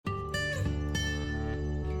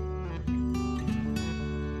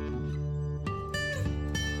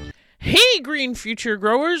Hey, Green Future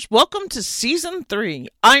Growers, welcome to Season 3.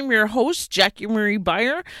 I'm your host, Jackie Marie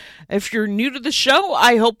Beyer. If you're new to the show,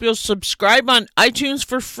 I hope you'll subscribe on iTunes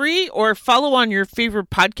for free or follow on your favorite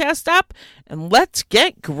podcast app, and let's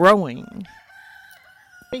get growing.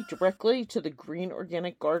 Directly to the Green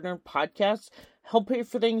Organic Gardener podcast, help pay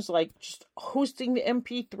for things like just hosting the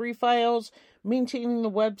MP3 files, maintaining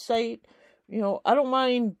the website. I don't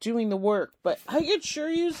mind doing the work, but I could sure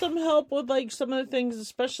use some help with like some of the things,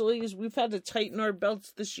 especially as we've had to tighten our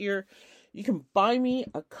belts this year. You can buy me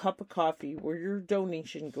a cup of coffee where your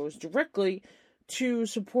donation goes directly to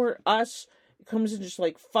support us. It comes in just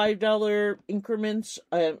like $5 increments.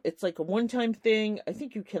 It's like a one-time thing. I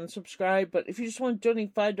think you can subscribe, but if you just want to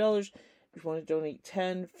donate $5, if you want to donate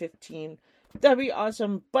 10, 15, that'd be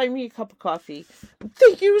awesome. Buy me a cup of coffee.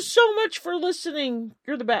 Thank you so much for listening.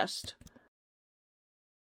 You're the best.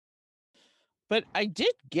 But I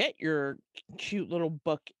did get your cute little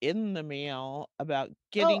book in the mail about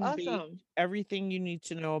getting awesome. everything you need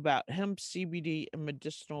to know about hemp, CBD, and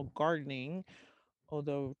medicinal gardening.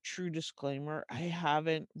 Although, true disclaimer, I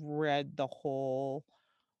haven't read the whole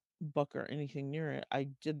book or anything near it. I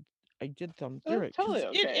did thumb through That's it totally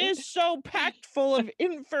because it okay. is so packed full of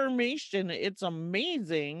information. It's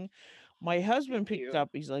amazing. My husband Thank picked it you.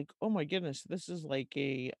 up. He's like, "Oh my goodness, this is like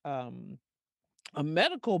a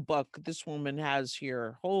medical book this woman has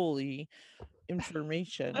here. Holy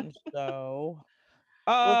information." So,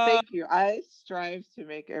 Well, uh, thank you. I strive to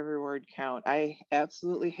make every word count. I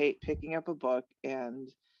absolutely hate picking up a book and,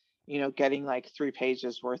 getting like 3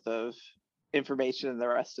 pages worth of information and the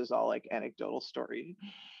rest is all like anecdotal story.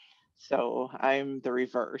 So I'm the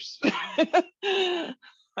reverse.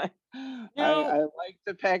 I, now, I like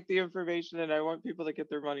to pack the information and I want people to get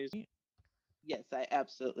their money's. Yes, I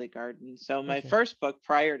absolutely garden. So my okay. first book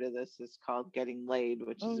prior to this is called Getting Laid,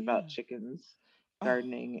 which Oh is about yeah. chickens, Oh,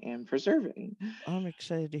 gardening, and preserving. I'm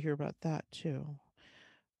excited to hear about that too.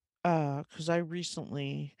 Because I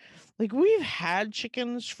recently, like, we've had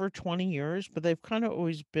chickens for 20 years, but they've kind of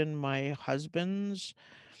always been my husband's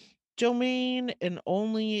domain, and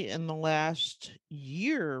only in the last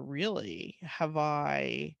year, really, have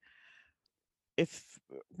I, if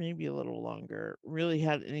maybe a little longer, really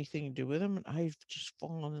had anything to do with them, and I've just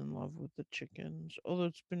fallen in love with the chickens. Although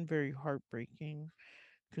it's been very heartbreaking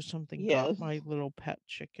because something got Yes. my little pet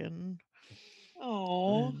chicken,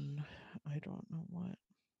 Oh, and I don't know what.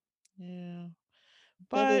 Yeah,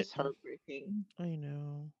 that but is heartbreaking. I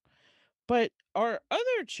know. But our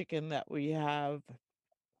other chicken that we have,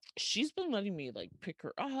 she's been letting me like pick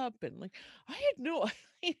her up, and like I had no I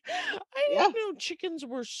Yeah. didn't know chickens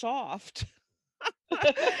were soft.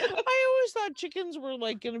 I always thought chickens were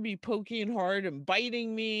like gonna be poking hard and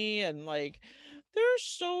biting me, and like they're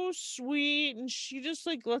so sweet, and she just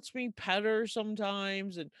like lets me pet her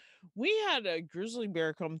sometimes. And we had a grizzly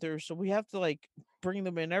bear come through, so we have to like bring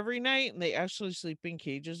them in every night, and they actually sleep in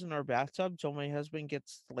cages in our bathtub till my husband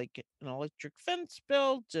gets like an electric fence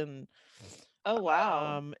built Oh,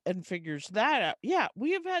 wow. and figures that out. Yeah,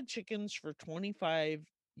 we have had chickens for 25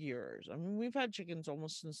 years. I mean, we've had chickens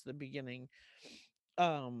almost since the beginning.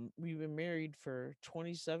 We've been married for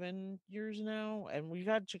 27 years now, and we've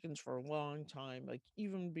had chickens for a long time, like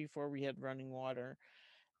even before we had running water.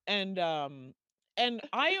 And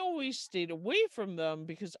I always stayed away from them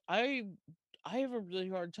because I have a really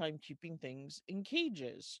hard time keeping things in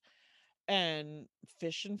cages and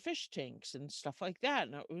fish in fish tanks and stuff like that.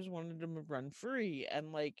 And I always wanted them to run free.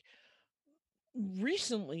 And like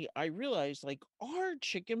recently I realized like our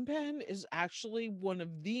chicken pen is actually one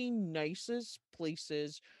of the nicest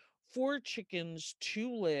places for chickens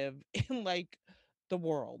to live in like the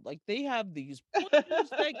world. Like they have these bushes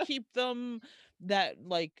that keep them, that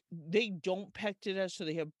like they don't peck to death, so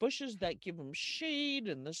they have bushes that give them shade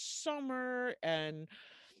in the summer. And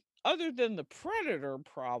other than the predator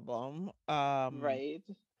problem, Right.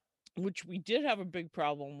 which we did have a big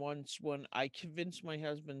problem once when I convinced my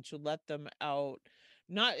husband to let them out,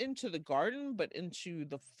 not into the garden, but into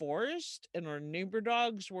the forest, and our neighbor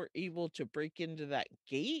dogs were able to break into that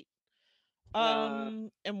gate, Uh,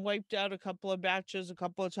 and wiped out a couple of batches a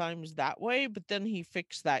couple of times that way. But then he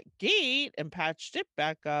fixed that gate and patched it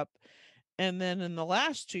back up. And then in the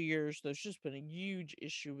last 2 years, there's just been a huge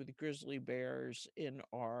issue with grizzly bears in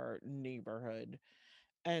our neighborhood.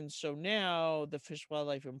 And so now the Fish,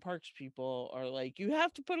 Wildlife, and Parks people are like, you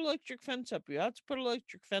have to put electric fence up. You have to put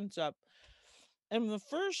electric fence up. And the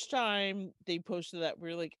first time they posted that, we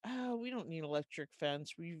were like, oh, we don't need electric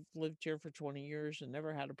fence. We've lived here for 20 years and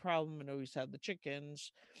never had a problem and always had the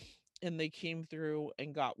chickens. And they came through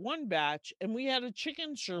and got one batch, and we had a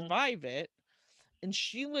chicken survive it. And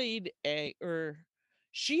she laid egg, or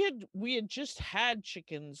we had just had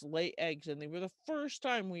chickens lay eggs, and they were the first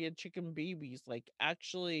time we had chicken babies like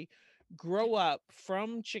actually grow up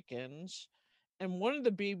from chickens. And one of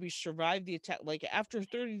the babies survived the attack. Like after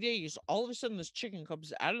 30 days, all of a sudden this chicken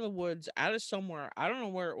comes out of the woods, out of somewhere. I don't know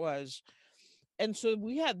where it was. And so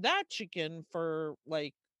we had that chicken for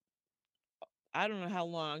like I don't know how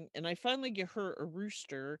long. And I finally get her a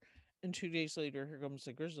rooster. And 2 days later, here comes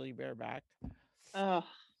the grizzly bear back. Oh,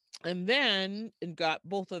 And got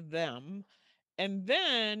both of them. And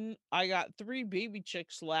then I got 3 baby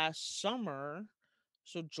chicks last summer.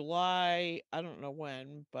 So July, I don't know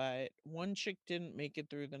when, but one chick didn't make it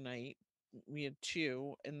through the night. We had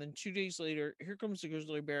 2, and then 2 days later, here comes the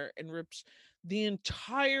grizzly bear and rips the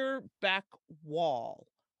entire back wall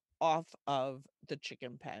off of the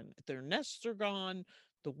chicken pen. Their nests are gone,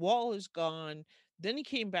 the wall is gone. Then he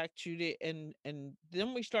came back 2 days, and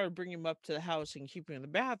then we started bringing him up to the house and keeping him in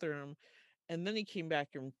the bathroom. And then he came back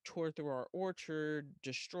and tore through our orchard,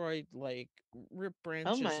 destroyed like ripped oh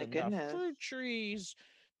branches my in the goodness. fruit trees,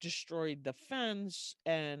 destroyed the fence.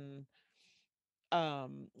 And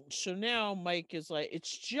so now Mike is like,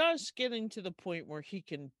 it's just getting to the point where he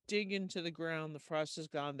can dig into the ground, the frost is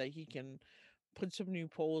gone, that he can put some new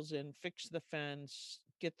poles in, fix the fence,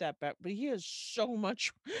 get that back. But he has so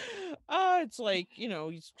much. It's like,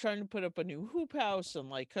 he's trying to put up a new hoop house and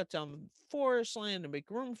like cut down forest land to make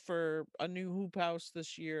room for a new hoop house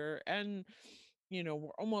this year. And, we're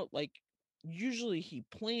almost like, usually he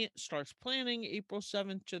starts planning April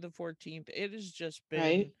 7th to the 14th. It has just been,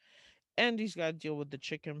 Right? and he's got to deal with the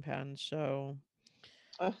chicken pen. So,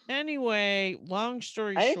 Ugh. anyway, long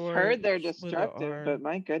story I've short, heard they're with the destructive, R. but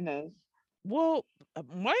my goodness. Well,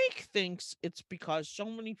 Mike thinks it's because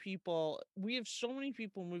we have so many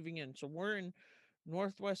people moving in. So we're in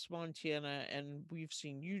Northwest Montana and we've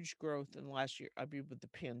seen huge growth in the last year. I mean, with the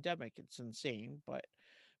pandemic, it's insane. But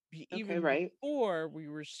Okay, even right. before, we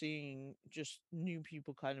were seeing just new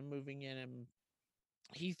people kind of moving in. And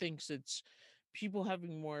he thinks it's people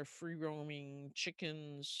having more free roaming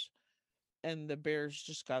chickens, and the bears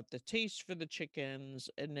just got the taste for the chickens.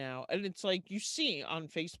 And it's like you see on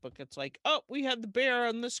Facebook, it's like, oh, we had the bear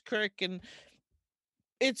on this creek and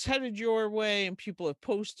it's headed your way, and people have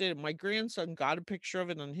posted. My grandson got a picture of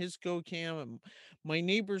it on his go cam, and my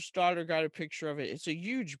neighbor's daughter got a picture of it. It's a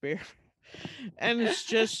huge bear. And it's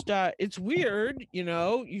just it's weird,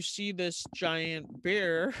 you see this giant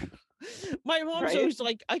bear. My mom's Right? always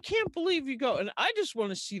like, I can't believe you go. And I just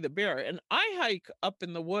want to see the bear. And I hike up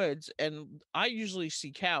in the woods and I usually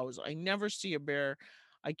see cows. I never see a bear.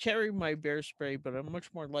 I carry my bear spray, but I'm much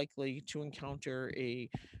more likely to encounter a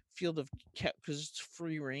field of cow because it's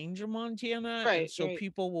free range in Montana. And Right, so right.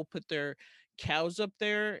 people will put their cows up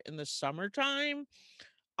there in the summertime.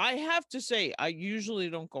 I have to say, I usually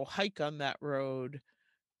don't go hike on that road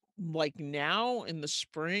like now in the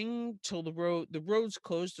spring till the road's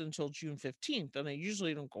closed until June 15th, and I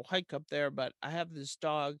usually don't go hike up there. But I have this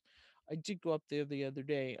dog. I did go up there the other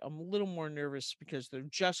day. I'm a little more nervous because they're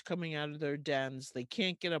just coming out of their dens. They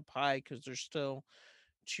can't get up high because there's still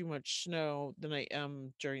too much snow than I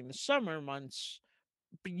am during the summer months.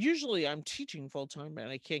 But usually I'm teaching full time and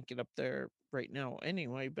I can't get up there right now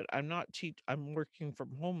anyway. But I'm working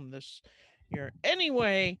from home this year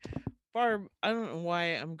anyway. Barb, I don't know why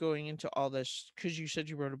I'm going into all this because you said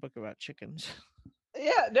you wrote a book about chickens.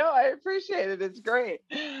 Yeah, no, I appreciate it. It's great.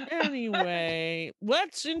 Anyway,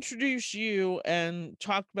 let's introduce you and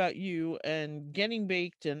talk about you and getting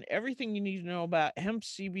baked and everything you need to know about hemp,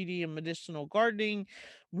 CBD, and medicinal gardening.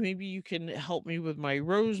 Maybe you can help me with my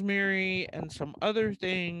rosemary and some other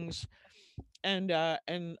things. And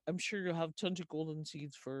I'm sure you'll have tons of golden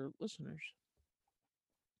seeds for listeners.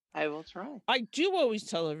 I will try. I do always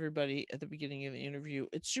tell everybody at the beginning of the interview,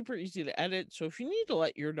 it's super easy to edit. So if you need to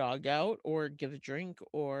let your dog out or get a drink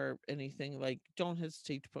or anything, like don't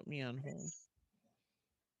hesitate to put me on hold.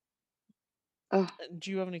 Oh,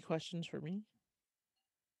 Do you have any questions for me?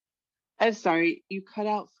 I'm sorry, you cut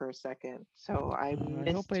out for a second, so I I hope I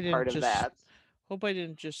missed didn't part of just that.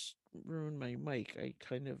 ruin my mic. I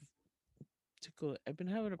kind of I've been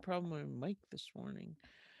having a problem with my mic this morning.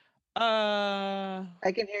 Uh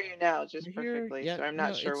I can hear you now just Here, perfectly, yeah, so I'm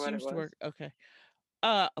not no, it sure what it seems to was. work. Okay.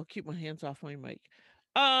 I'll keep my hands off my mic.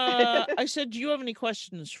 I said, do you have any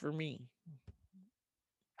questions for me?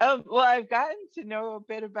 Well, I've gotten to know a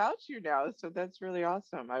bit about you now, so that's really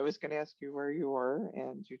awesome. I was going to ask you where you were,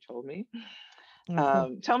 and you told me.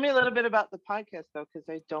 Okay. Tell me a little bit about the podcast, though, because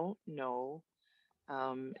I don't know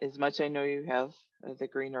as much. I know you have the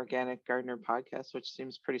Green Organic Gardener podcast, which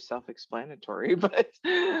seems pretty self-explanatory, but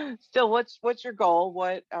still, what's your goal?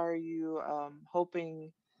 What are you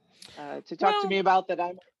hoping? to talk to Well, me about that I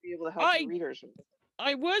might be able to help your I readers with.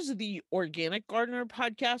 I was the Organic Gardener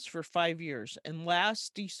podcast for 5 years, and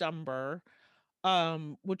last December,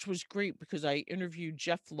 which was great because I interviewed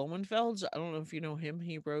Jeff Lowenfels. I don't know if you know him.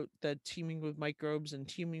 He wrote the Teeming with Microbes and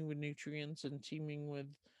Teeming with Nutrients and Teeming with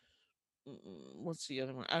what's the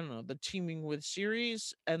other one? I don't know, the Teeming with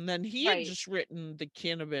series. And then he had Right. just written the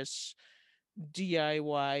cannabis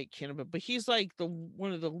DIY cannabis, but he's like the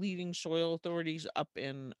one of the leading soil authorities up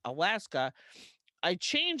in Alaska. I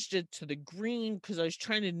changed it to the green because I was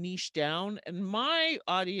trying to niche down, and my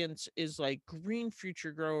audience is like green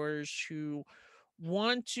future growers who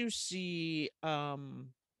want to see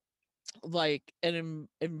like an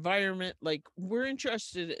environment, like we're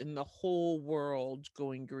interested in the whole world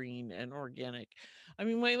going green and organic. I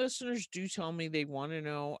mean, my listeners do tell me they want to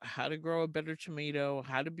know how to grow a better tomato,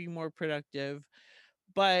 how to be more productive,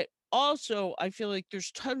 but also I feel like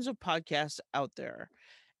there's tons of podcasts out there,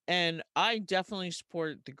 and I definitely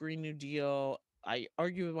support the Green New Deal. I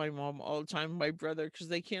argue with my mom all the time, my brother, because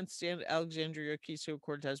they can't stand Alexandria Ocasio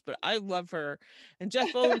Cortez, but I love her. And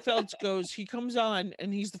Jeff Lowenfeld goes, he comes on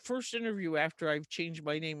and he's the first interview after I've changed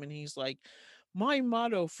my name. And he's like, my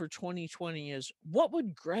motto for 2020 is, what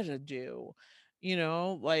would Greta do? You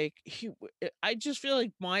know, like I just feel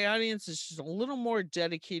like my audience is just a little more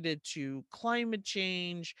dedicated to climate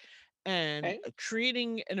change and Okay.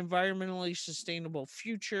 creating an environmentally sustainable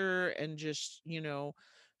future and just,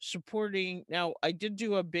 supporting. Now, I did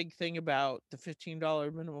do a big thing about the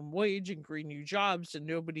 $15 minimum wage and green new jobs, and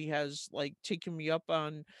nobody has like taken me up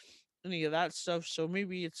on any of that stuff. So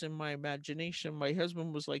maybe it's in my imagination. My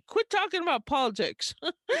husband was like, quit talking about politics.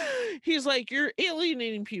 He's like, you're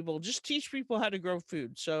alienating people. Just teach people how to grow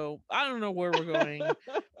food. So I don't know where we're going,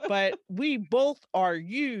 but we both are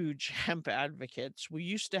huge hemp advocates. We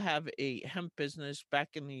used to have a hemp business back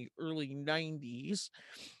in the early 90s.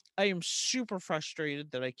 I am super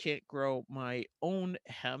frustrated that I can't grow my own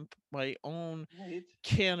hemp, my own Right.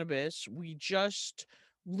 cannabis. We just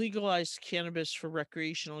legalized cannabis for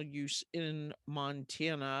recreational use in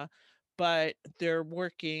Montana, but they're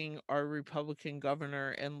working, our Republican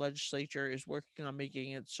governor and legislature is working on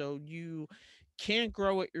making it so you can't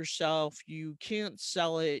grow it yourself, you can't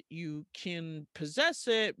sell it, you can possess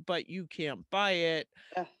it, but you can't buy it.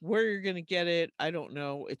 Uh, Where you're going to get it, I don't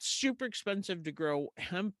know. It's super expensive to grow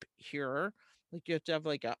hemp here. Like you have to have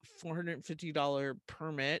like a $450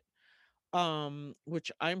 permit,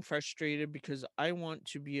 which I'm frustrated because I want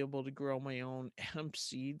to be able to grow my own hemp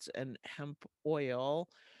seeds and hemp oil,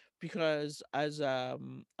 because as a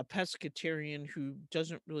pescatarian who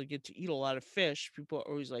doesn't really get to eat a lot of fish, people are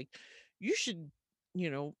always like, you should,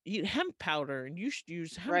 eat hemp powder and you should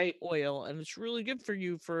use hemp right. oil and it's really good for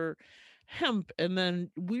you for hemp. And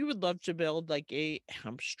then we would love to build like a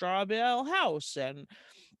hemp straw bale house and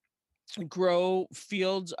grow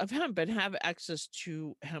fields of hemp and have access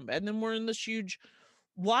to hemp. And then we're in this huge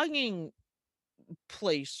logging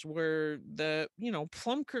place where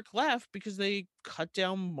Plum Creek left because they cut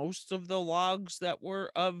down most of the logs that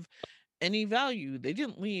were of any value. They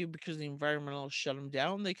didn't leave because the environmentalists shut them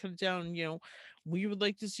down. They cut it down, we would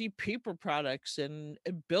like to see paper products and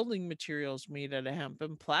building materials made out of hemp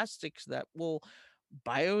and plastics that will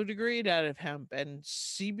biodegrade out of hemp and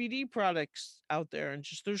CBD products out there. And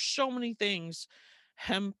just there's so many things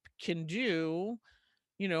hemp can do,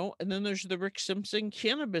 and then there's the Rick Simpson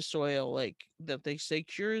cannabis oil, like that they say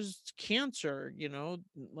cures cancer,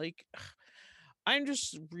 like I'm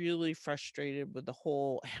just really frustrated with the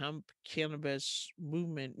whole hemp cannabis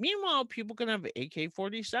movement. Meanwhile, people can have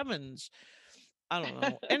AK-47s. I don't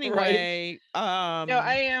know. Right. Anyway, No,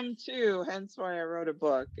 I am too. Hence why I wrote a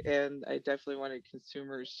book, and I definitely wanted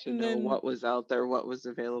consumers to and know then what was out there, what was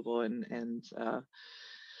available, and how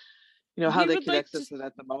we they would could like to, access it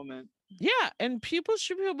at the moment. yeah, and people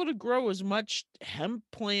should be able to grow as much hemp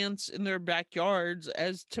plants in their backyards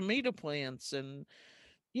as tomato plants. And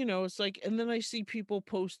it's like, and then I see people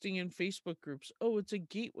posting in Facebook groups, oh, it's a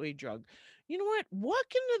gateway drug. You know what? Walk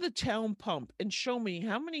into the town pump and show me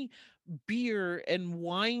how many beer and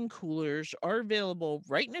wine coolers are available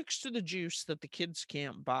right next to the juice that the kids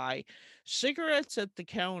can't buy, cigarettes at the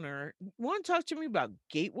counter. Want to talk to me about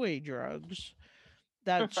gateway drugs?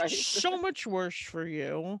 That's Right. so much worse for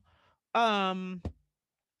you. Um,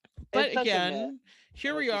 but It's such a myth, again,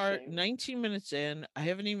 here and we it's a are, shame. 19 minutes in. I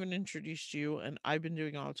haven't even introduced you, and I've been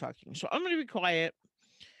doing all the talking. So I'm going to be quiet.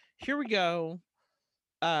 Here we go.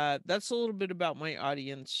 That's a little bit about my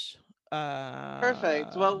audience.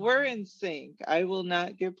 Perfect. Uh, Well, we're in sync. I will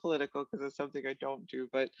not get political because it's something I don't do,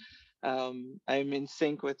 but I'm in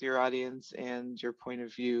sync with your audience and your point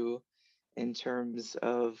of view in terms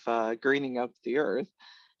of greening up the earth.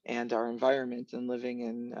 and our environment and living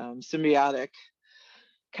in symbiotic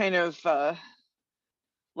kind of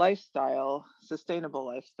lifestyle, sustainable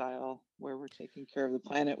lifestyle, where we're taking care of the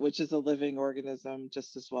planet, which is a living organism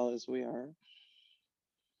just as well as we are.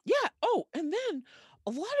 Yeah. Oh, and then a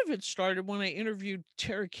lot of it started when I interviewed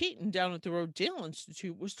Tara Keaton down at the Rodale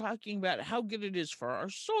Institute, was talking about how good it is for our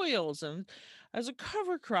soils and as a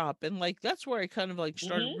cover crop. And like that's where I kind of like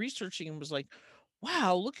started Hmm. researching and was like,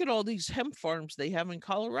 wow, look at all these hemp farms they have in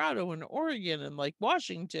Colorado and Oregon and like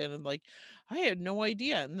Washington. And like I had no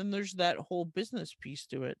idea. And then there's that whole business piece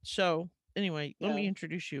to it. So anyway, let Yeah, me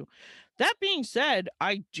introduce you. That being said,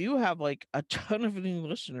 I do have like a ton of new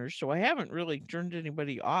listeners, so I haven't really turned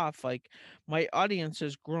anybody off. Like my audience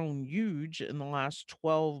has grown huge in the last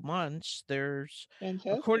 12 months. There's,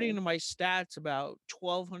 according fantastic. to my stats, about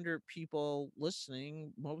 1,200 people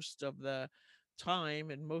listening most of the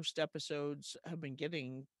time, and most episodes have been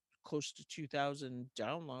getting close to 2,000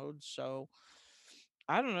 downloads. So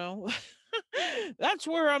I don't know. That's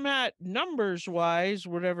where I'm at numbers wise,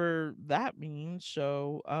 whatever that means.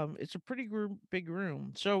 So it's a pretty big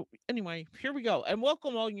room. So anyway, here we go. And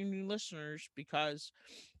welcome all you new listeners, because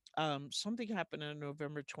something happened on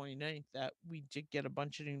November 29th that we did get a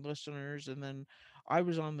bunch of new listeners. And then I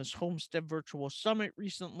was on this Homestead Virtual Summit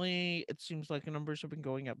recently. It seems like the numbers have been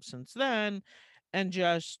going up since then. And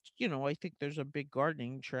just, I think there's a big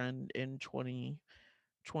gardening trend in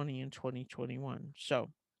 2020 and 2021. So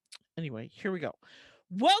anyway, here we go.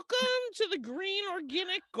 Welcome to the Green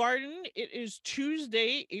Organic Garden. It is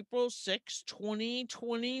Tuesday, April 6th,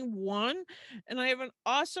 2021. And I have an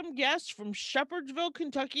awesome guest from Shepherdsville,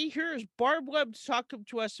 Kentucky. Here is Barb Webb to talk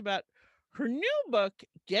to us about her new book,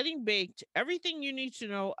 Getting Baked, Everything You Need to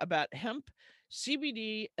Know About Hemp,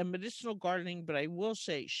 CBD, and Medicinal Gardening. But I will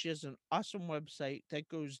say she has an awesome website that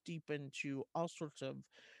goes deep into all sorts of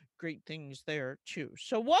great things there, too.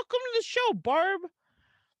 So welcome to the show, Barb.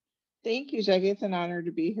 Thank you, Jackie. It's an honor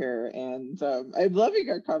to be here, and I'm loving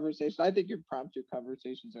our conversation. I think your impromptu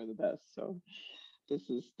conversations are the best. So this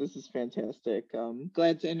is fantastic.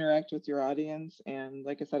 Glad to interact with your audience, and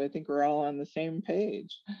like I said, I think we're all on the same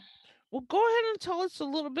page. Well, go ahead and tell us a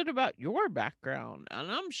little bit about your background.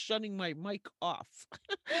 And I'm shutting my mic off.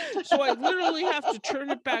 So I literally have to turn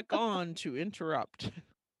it back on to interrupt.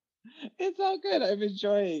 It's all good. I'm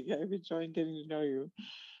enjoying getting to know you.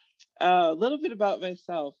 A little bit about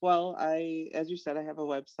myself. Well, as you said, I have a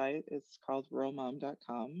website. It's called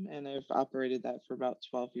ruralmom.com, and I've operated that for about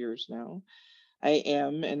 12 years now. I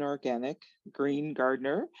am an organic green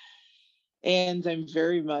gardener, and I'm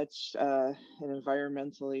very much an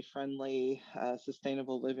environmentally friendly,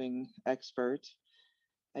 sustainable living expert.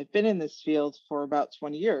 I've been in this field for about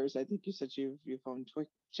 20 years. I think you said you've owned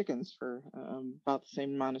chickens for about the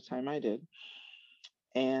same amount of time I did.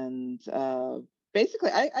 And basically,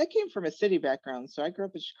 I came from a city background. So I grew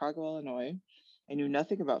up in Chicago, Illinois. I knew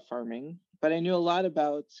nothing about farming, but I knew a lot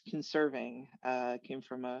about conserving. Came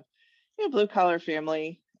from a blue collar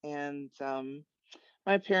family, and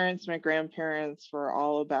my parents, my grandparents were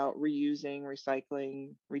all about reusing,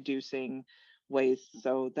 recycling, reducing waste.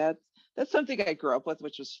 So that's something I grew up with,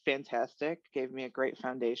 which was fantastic. Gave me a great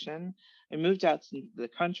foundation. I moved out to the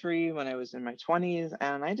country when I was in my 20s,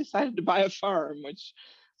 and I decided to buy a farm, which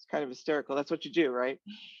is kind of hysterical. That's what you do, right?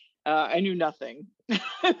 I knew nothing.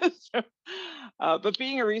 So, but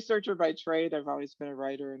being a researcher by trade, I've always been a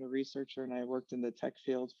writer and a researcher, and I worked in the tech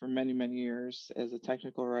field for many, many years as a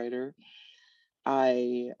technical writer.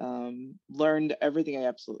 I learned everything I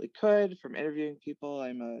absolutely could from interviewing people.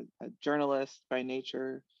 I'm a journalist by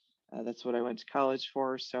nature. That's what I went to college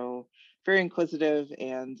for. So, very inquisitive.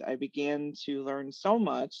 And I began to learn so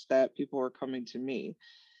much that people were coming to me,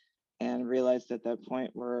 and realized at that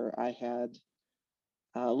point where I had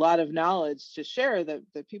a lot of knowledge to share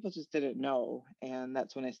that people just didn't know. And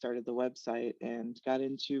that's when I started the website and got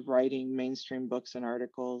into writing mainstream books and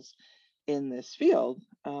articles in this field.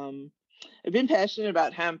 I've been passionate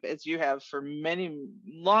about hemp as you have for many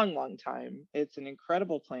long, long time. It's an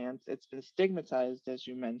incredible plant. It's been stigmatized, as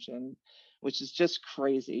you mentioned, which is just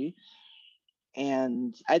crazy.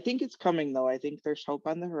 And I think it's coming though. I think there's hope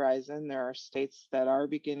on the horizon. There are states that are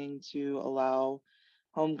beginning to allow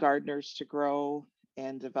home gardeners to grow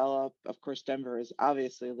and develop. Of course, Denver is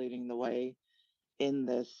obviously leading the way in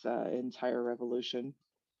this entire revolution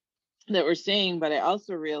that we're seeing. But I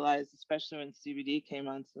also realized, especially when CBD came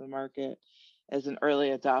onto the market as an early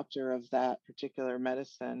adopter of that particular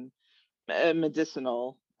medicine,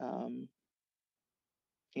 medicinal,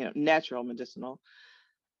 natural medicinal,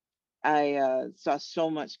 I saw so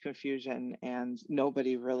much confusion and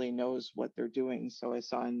nobody really knows what they're doing. So I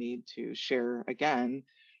saw a need to share again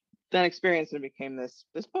then experience and became this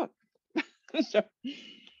book. So,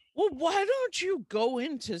 Well, why don't you go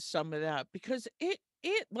into some of that? Because it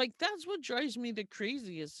like that's what drives me the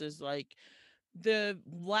craziest is like the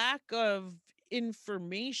lack of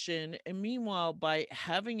information, and meanwhile by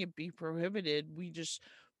having it be prohibited, we just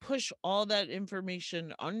push all that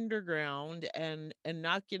information underground and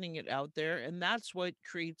not getting it out there, and that's what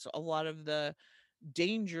creates a lot of the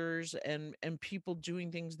dangers and people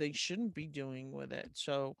doing things they shouldn't be doing with it.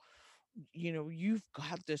 So you've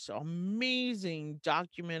got this amazing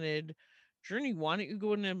documented journey. Why don't you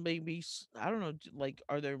go in and maybe, I don't know, like,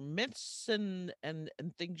 are there myths and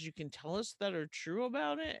things you can tell us that are true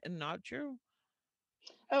about it and not true?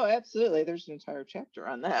 oh, absolutely. There's an entire chapter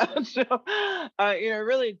on that. So,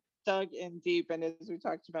 really dug in deep. And as we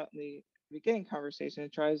talked about in the beginning conversation,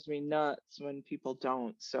 it drives me nuts when people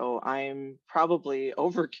don't. So I'm probably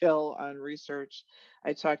overkill on research.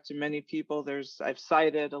 I talked to many people. I've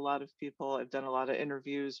cited a lot of people. I've done a lot of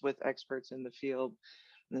interviews with experts in the field,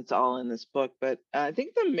 and it's all in this book. But I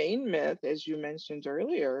think the main myth, as you mentioned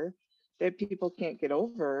earlier, that people can't get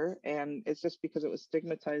over, and it's just because it was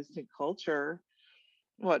stigmatized in culture,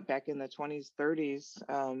 what, back in the 20s,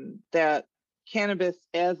 30s, that cannabis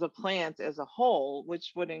as a plant as a whole,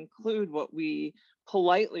 which would include what we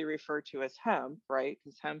politely refer to as hemp, right?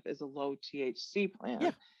 Because hemp is a low THC Yeah.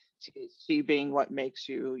 plant, THC being what makes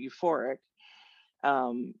you euphoric.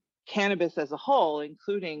 Um, Cannabis as a whole,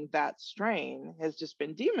 including that strain, has just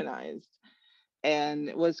been demonized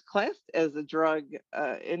and was classed as a drug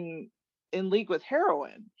in league with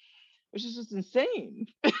heroin, which is just insane.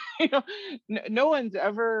 you know, no one's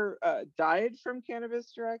ever died from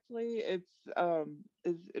cannabis directly. It's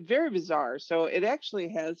very bizarre. So it actually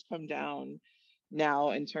has come down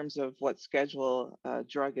now in terms of what schedule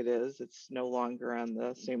drug it is. It's no longer on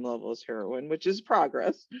the same level as heroin, which is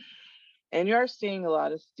progress. And you are seeing a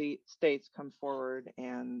lot of states come forward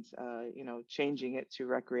and changing it to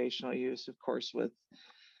recreational use, of course, with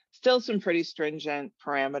still some pretty stringent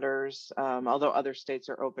parameters, although other states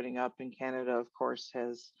are opening up, and Canada, of course,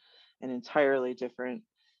 has an entirely different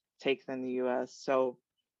take than the US. So,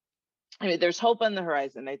 I mean, there's hope on the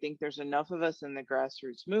horizon. I think there's enough of us in the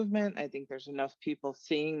grassroots movement. I think there's enough people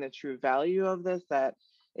seeing the true value of this that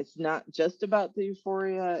it's not just about the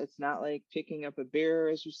euphoria. It's not like picking up a beer,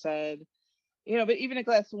 as you said, but even a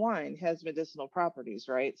glass of wine has medicinal properties,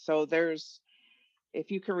 right? So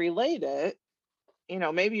if you can relate it,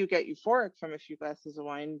 maybe you get euphoric from a few glasses of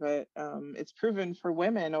wine, but it's proven for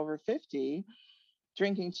women over 50,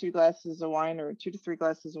 drinking 2 glasses of wine or 2 to 3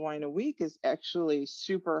 glasses of wine a week is actually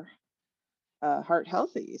super heart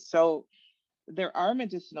healthy. So there are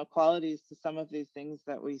medicinal qualities to some of these things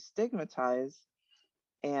that we stigmatize.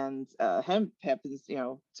 And hemp happens,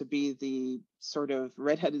 to be the sort of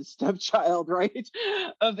redheaded stepchild, right,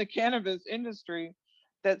 of the cannabis industry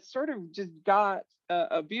that sort of just got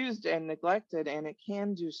abused and neglected, and it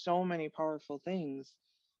can do so many powerful things.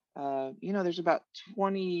 There's about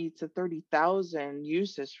 20 to 30,000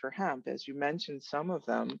 uses for hemp, as you mentioned some of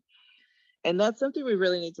them, and that's something we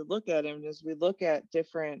really need to look at. And as we look at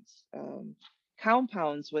different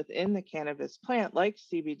compounds within the cannabis plant, like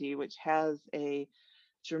CBD, which has a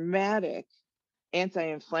dramatic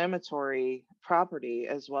anti-inflammatory property,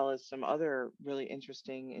 as well as some other really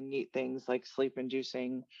interesting and neat things like sleep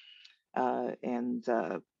inducing and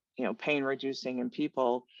pain reducing in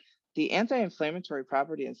people. The anti-inflammatory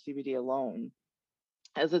property in CBD alone,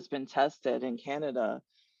 as it's been tested in Canada,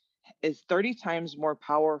 is 30 times more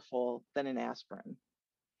powerful than an aspirin.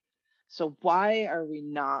 So why are we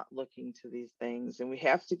not looking to these things? And we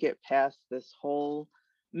have to get past this whole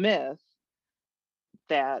myth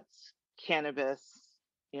that cannabis,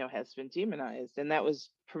 has been demonized. And that was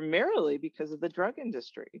primarily because of the drug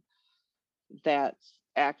industry that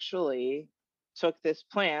actually took this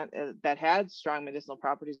plant that had strong medicinal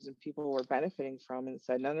properties and people were benefiting from and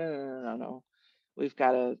said, no, no, no, no, no, no. We've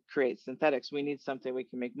got to create synthetics. We need something we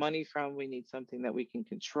can make money from. We need something that we can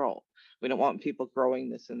control. We don't want people growing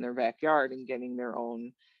this in their backyard and getting their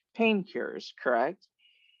own pain cures, correct?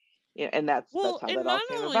 Yeah, and that's Well, how and that all not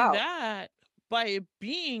came only about. that, by it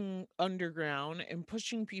being underground and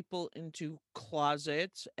pushing people into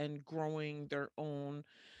closets and growing their own,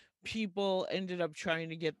 people ended up trying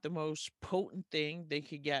to get the most potent thing they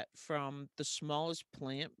could get from the smallest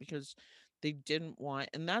plant because they didn't want,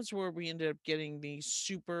 and that's where we ended up getting these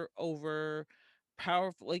super over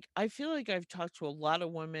powerful, like, I feel like I've talked to a lot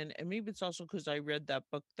of women, and maybe it's also because I read that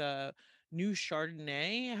book, The New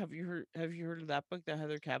Chardonnay. Have you heard of that book that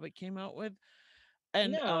Heather Cabot came out with?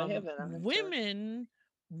 And No, I haven't. I'm interested. women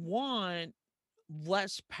want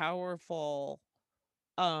less powerful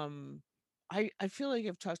um I feel like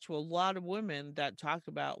I've talked to a lot of women that talk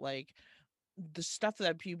about, like, the stuff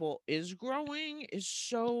that people is growing is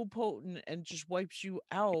so potent and just wipes you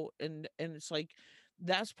out, and it's like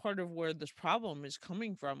that's part of where this problem is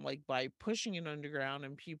coming from, like, by pushing it underground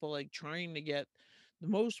and people, like, trying to get the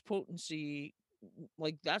most potency,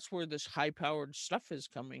 like, that's where this high-powered stuff is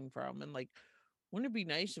coming from, and, like, wouldn't it be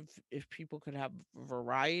nice if people could have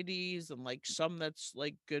varieties and, like, some that's,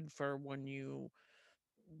 like, good for when you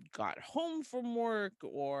got home from work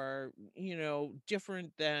or,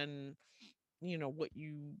 different than, what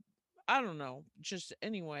you I don't know, just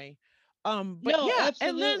anyway. But No, yeah,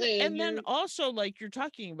 and then absolutely. And and then you're also, like, you're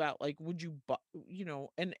talking about, like, would you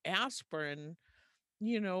an aspirin,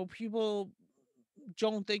 people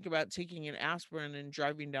don't think about taking an aspirin and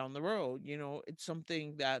driving down the road, it's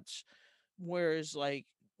something that's whereas, like,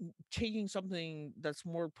 taking something that's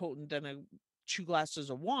more potent than 2 glasses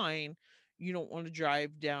of wine, you don't wanna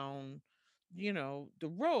drive down, the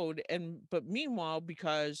road, but meanwhile,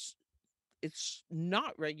 because it's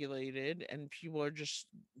not regulated and people are just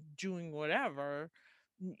doing whatever,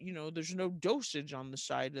 there's no dosage on the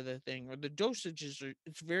side of the thing, or the dosages are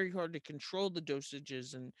it's very hard to control the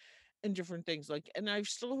dosages and different things, like, and I've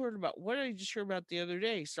still heard about what did I just hear about the other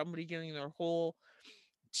day? Somebody getting their whole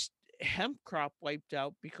s- hemp crop wiped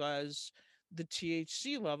out because the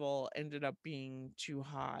THC level ended up being too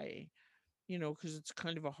high, because it's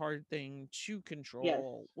kind of a hard thing to yes.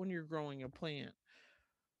 control when you're growing a plant.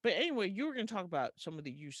 But anyway, you were going to talk about some of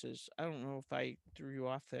the uses. I don't know if I threw you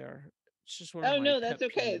off there. It's just one of Oh my no, pet that's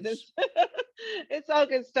okay. peeves. This it's all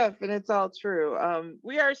good stuff and it's all true.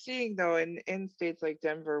 We are seeing though in states like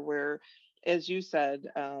Denver where, as you said,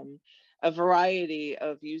 a variety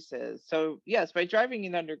of uses. So yes, by driving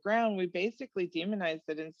it underground, we basically demonized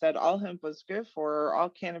it and said all hemp was good for, or all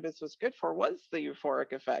cannabis was good for, was the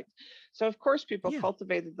euphoric effect. So of course people Yeah.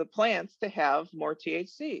 cultivated the plants to have more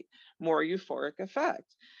THC, more euphoric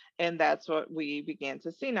effect. And that's what we began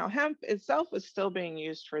to see. Now, hemp itself is still being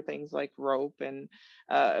used for things like rope, and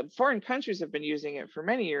foreign countries have been using it for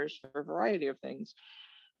many years for a variety of things,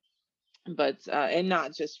 but and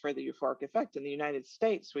not just for the euphoric effect. In the United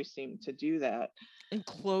States, we seem to do that. And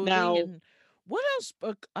clothing Now, and what else?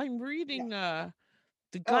 Book I'm yeah. reading the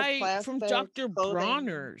Oh, guy from plastics, Dr.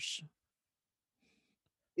 clothing. Bronner's.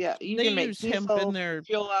 Yeah, you They can make use hemp in diesel their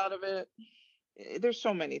fuel out of it. There's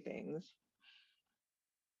so many things.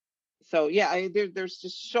 So yeah, there's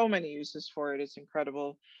just so many uses for it. It's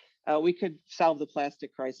incredible. We could solve the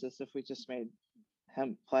plastic crisis if we just made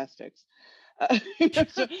hemp plastics. Uh,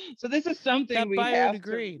 so, so this is something that we have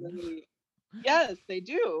to biodegrade. really, yes, they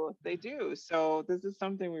do. So this is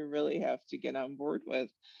something we really have to get on board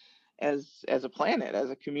with as a planet, as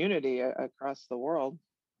a community across the world.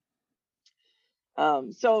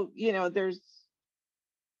 So there's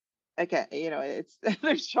okay, it's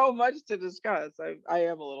there's so much to discuss. I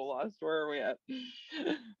am a little lost. Where are we at?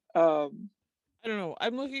 Um, I don't know.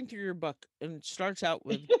 I'm looking through your book and it starts out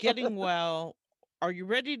with getting well. Are you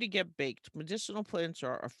ready to get baked? Medicinal plants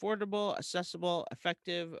are affordable, accessible,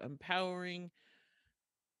 effective, empowering.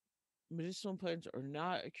 Medicinal plants are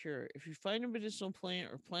not a cure. If you find a medicinal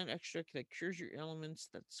plant or plant extract that cures your ailments,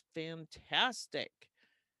 that's fantastic.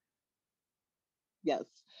 yes.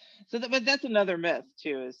 So, but that's another myth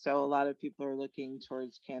too. Is so a lot of people are looking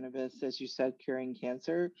towards cannabis, as you said, curing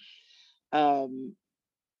cancer. Um,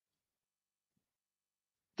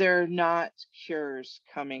 they're not cures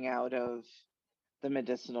coming out of the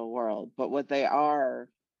medicinal world, but what they are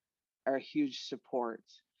a huge support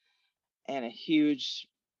and a huge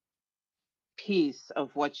piece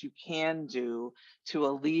of what you can do to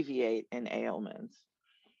alleviate an ailment.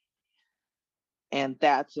 And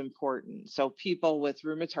that's important. So people with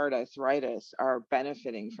rheumatoid arthritis are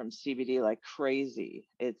benefiting from CBD like crazy.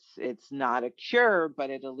 It's not a cure, but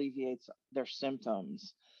it alleviates their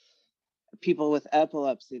symptoms. People with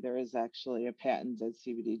epilepsy, there is actually a patented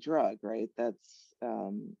CBD drug, right? That's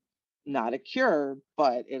not a cure,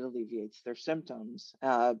 but it alleviates their symptoms.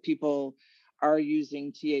 People are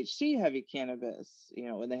using THC heavy cannabis,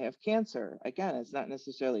 when they have cancer. Again, it's not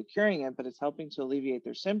necessarily curing it, but it's helping to alleviate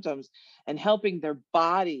their symptoms and helping their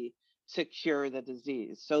body to cure the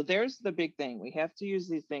disease. So there's the big thing. We have to use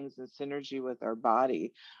these things in synergy with our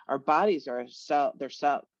body. Our bodies are their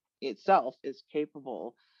cell itself is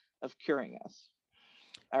capable of curing us.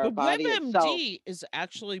 Our But body itself, WebMD is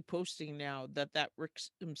actually posting now that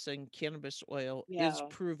Rickenson cannabis oil is yeah,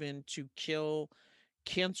 proven to kill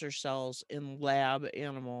cancer cells in lab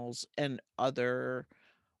animals and other,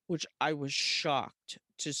 which I was shocked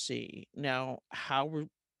to see. Now,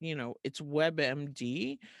 it's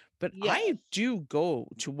WebMD, but I yes, do go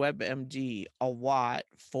to WebMD a lot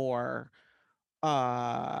for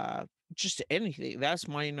Uh, just anything. That's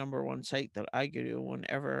my number one site that I go to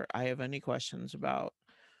whenever I have any questions about,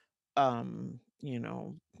 you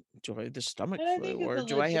know, do I have the stomach And I flu think it's or a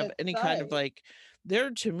do I have legit any kind of site, like there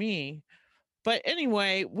to me. But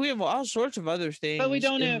anyway, we have all sorts of other but we things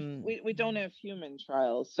don't have in we don't have human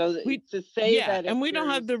trials. So we to say yeah, that it and we don't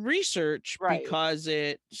have cures, the research right? because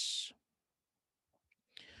it's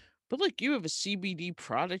but like you have a CBD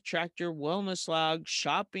product tracker, wellness log,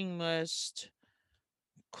 shopping list,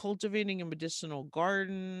 cultivating a medicinal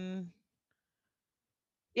garden.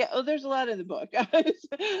 Yeah, oh, there's a lot in the book.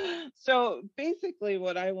 So basically,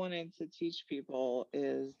 what I wanted to teach people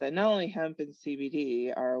is that not only hemp and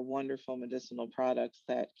CBD are wonderful medicinal products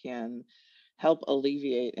that can help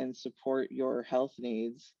alleviate and support your health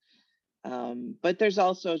needs, but there's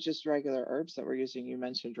also just regular herbs that we're using. You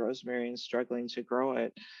mentioned rosemary and struggling to grow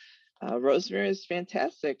it. Rosemary is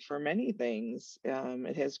fantastic for many things.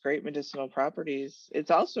 It has great medicinal properties. It's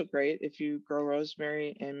also great if you grow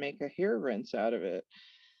rosemary and make a hair rinse out of it.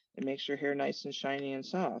 It makes your hair nice and shiny and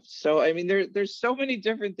soft. So I mean, there's so many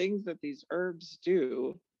different things that these herbs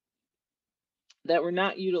do that we're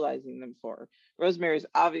not utilizing them for. Rosemary is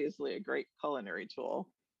obviously a great culinary tool.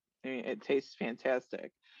 I mean, it tastes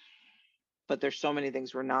fantastic, but there's so many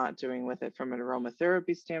things we're not doing with it, from an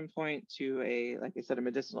aromatherapy standpoint to a, like I said, a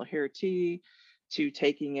medicinal hair tea, to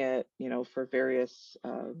taking it, for various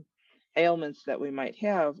ailments that we might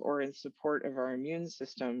have, or in support of our immune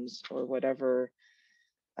systems, or whatever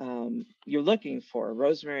you're looking for.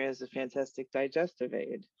 Rosemary is a fantastic digestive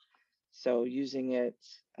aid. So using it,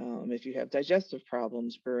 if you have digestive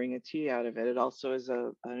problems, brewing a tea out of it. It also is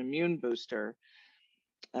an immune booster.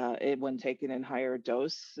 When taken in higher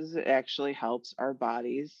doses, it actually helps our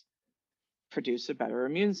bodies produce a better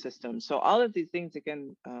immune system. So all of these things,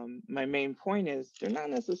 again, my main point is they're not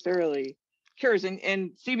necessarily cures, and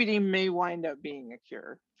CBD may wind up being a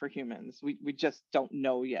cure for humans. We just don't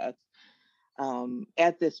know yet.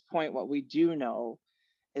 At this point, what we do know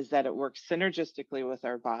is that it works synergistically with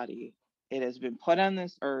our body. It has been put on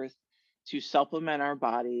this earth to supplement our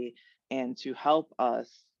body and to help us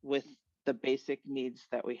with the basic needs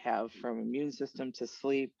that we have, from immune system to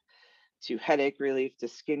sleep to headache relief to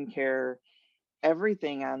skincare.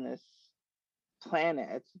 Everything on this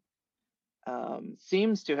planet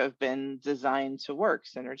seems to have been designed to work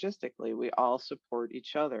synergistically. We all support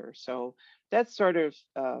each other. So that's sort of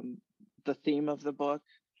the theme of the book,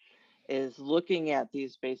 is looking at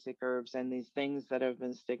these basic herbs and these things that have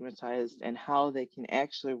been stigmatized, and how they can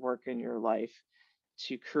actually work in your life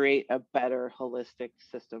to create a better holistic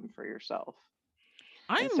system for yourself.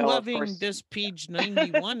 And I'm so, of loving course, this page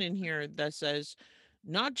 91 in here that says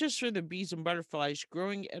not just for the bees and butterflies,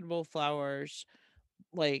 growing edible flowers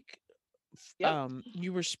like yep.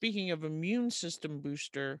 you were speaking of immune system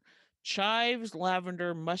booster, chives,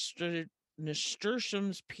 lavender, mustard,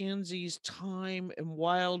 nasturtiums, pansies, thyme, and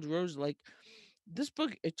wild rose. Like this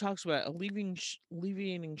book, it talks about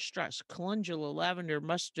alleviating stress, calendula, lavender,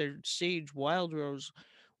 mustard, sage, wild rose,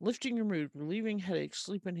 lifting your mood, relieving headaches,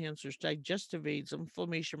 sleep enhancers, digestive aids,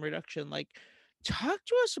 inflammation reduction. Like, talk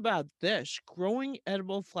to us about this growing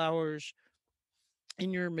edible flowers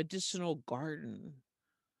in your medicinal garden.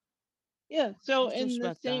 Yeah. So Talk to us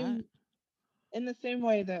about that. in the same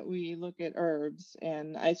way that we look at herbs,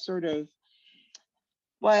 and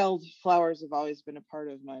wildflowers have always been a part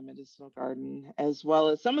of my medicinal garden, as well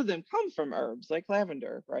as some of them come from herbs like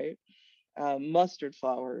lavender, right? Mustard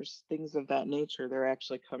flowers, things of that nature. They're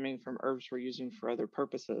actually coming from herbs we're using for other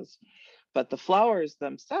purposes. But the flowers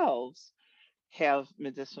themselves have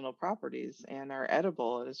medicinal properties and are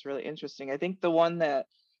edible. It is really interesting. I think the one that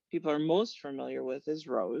people are most familiar with is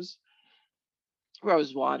rose.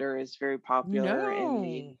 Rose water is very popular in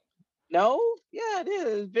the No. no, yeah, it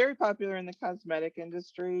is very popular in the cosmetic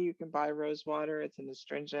industry. You can buy rose water. It's an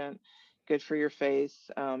astringent, good for your face.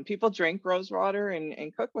 People drink rose water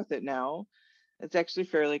and cook with it now. It's actually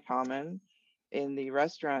fairly common in the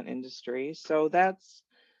restaurant industry. So that's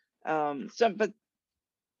some,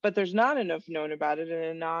 but there's not enough known about it,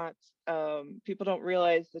 and not people don't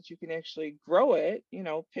realize that you can actually grow it.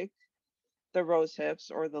 Pick the rose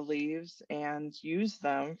hips or the leaves and use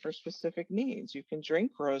them for specific needs. You can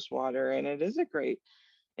drink rose water, and it is a great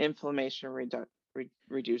inflammation Does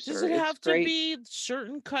reducer. it It's have to great. be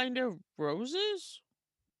certain kind of roses?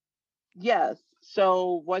 Yes.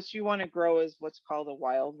 So what you want to grow is what's called a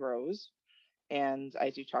wild rose. And I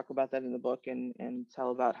do talk about that in the book, and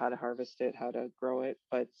tell about how to harvest it, how to grow it.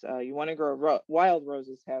 But you want to grow wild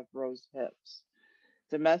roses have rose hips.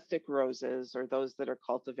 Domestic roses, or those that are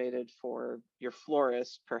cultivated for your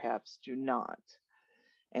florist, perhaps do not.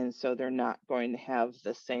 And so they're not going to have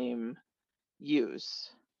the same use.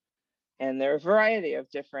 And there are a variety of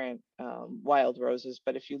different wild roses,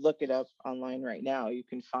 but if you look it up online right now, you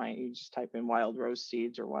can find, you just type in wild rose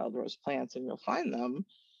seeds or wild rose plants, and you'll find them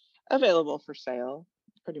available for sale.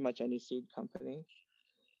 Pretty much any seed company,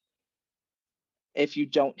 if you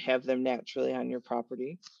don't have them naturally on your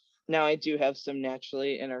property. Now, I do have some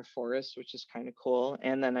naturally in our forest, which is kind of cool.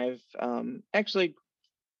 And then I've actually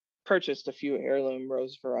purchased a few heirloom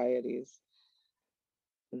rose varieties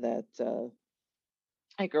that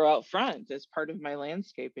I grow out front as part of my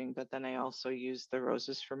landscaping, but then I also use the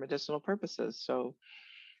roses for medicinal purposes. So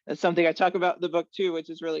that's something I talk about in the book too, which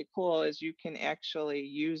is really cool, is you can actually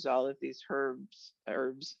use all of these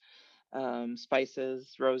herbs,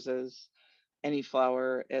 spices, roses, any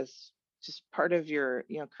flower as just part of your,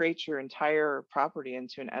 create your entire property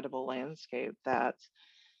into an edible landscape that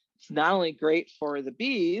it's not only great for the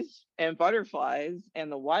bees and butterflies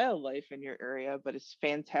and the wildlife in your area, but it's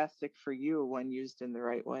fantastic for you when used in the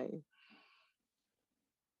right way.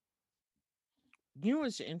 You know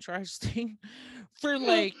what's interesting? For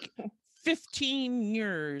like 15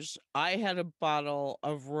 years, I had a bottle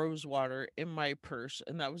of rose water in my purse,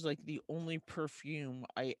 and that was like the only perfume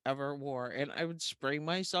I ever wore. And I would spray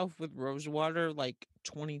myself with rose water like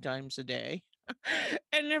 20 times a day.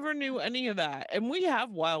 And never knew any of that. And we have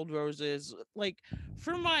wild roses. Like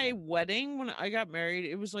for my wedding, when I got married,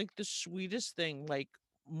 it was like the sweetest thing. Like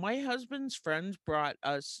my husband's friends brought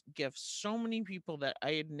us gifts. So many people that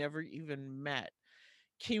I had never even met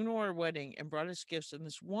came to our wedding and brought us gifts. And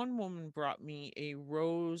this one woman brought me a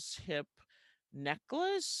rose hip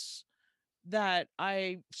necklace that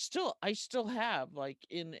I still have like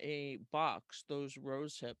in a box, those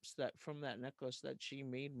rose hips that from that necklace that she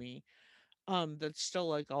made me. That's still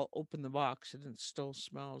like I'll open the box and it still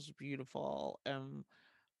smells beautiful.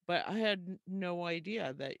 But I had no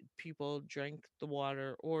idea that people drank the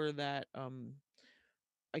water or that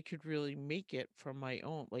I could really make it from my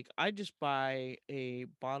own. Like I just buy a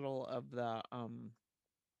bottle of the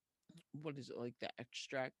what is it, like the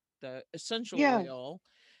extract, the essential Yeah. oil,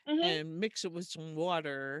 Hmm. and mix it with some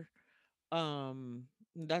water.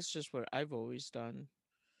 That's just what I've always done,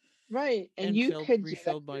 Right. And and you filled could do that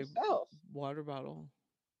refilled my yourself. water bottle.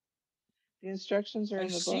 The instructions are I in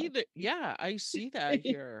the see book. that. Yeah, I see that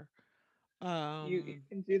here. You Um,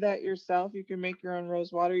 can do that yourself. You can make your own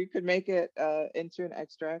rose water. You could make it into an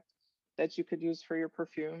extract that you could use for your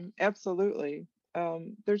perfume. Absolutely.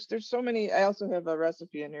 There's so many. I also have a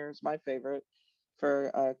recipe in here. It's my favorite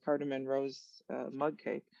for cardamom rose mug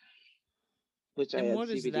cake, which I and add what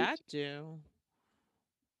does CBD that to. do?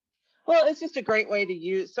 Well, it's just a great way to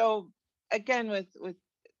use. So again, with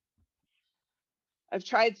I've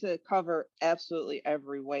tried to cover absolutely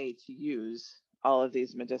every way to use all of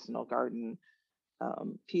these medicinal garden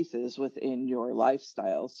pieces within your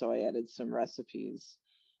lifestyle. So I added some recipes.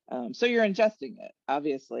 So you're ingesting it.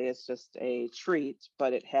 Obviously, it's just a treat,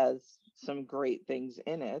 but it has some great things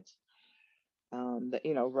in it. That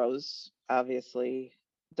rose obviously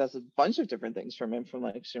does a bunch of different things from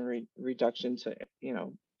inflammation reduction to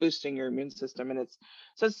boosting your immune system, and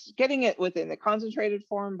it's getting it within the concentrated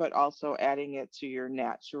form, but also adding it to your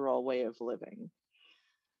natural way of living.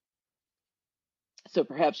 So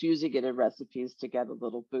perhaps using it in recipes to get a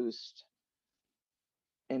little boost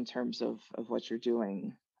in terms of what you're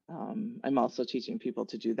doing. I'm also teaching people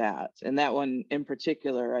to do that. And that one in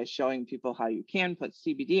particular, I'm showing people how you can put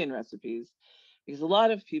CBD in recipes because a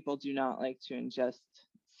lot of people do not like to ingest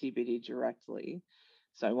CBD directly.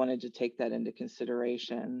 So I wanted to take that into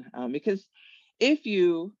consideration because if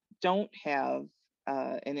you don't have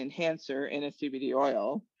an enhancer in a CBD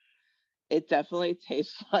oil, it definitely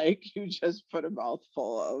tastes like you just put a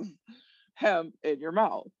mouthful of hemp in your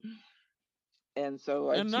mouth. And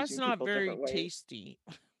so I'm And that's teaching not people very different ways. tasty.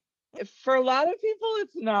 For a lot of people,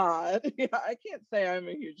 it's not. Yeah, I can't say I'm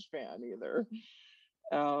a huge fan either.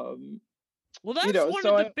 Um, Well, that's one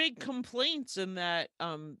so of the I big complaints in that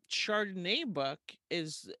Chardonnay book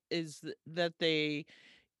that they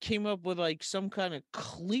came up with like some kind of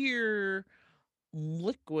clear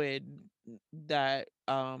liquid that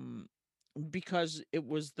because it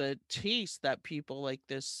was the taste that people like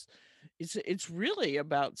this. It's really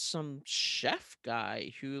about some chef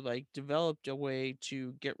guy who like developed a way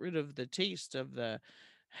to get rid of the taste of the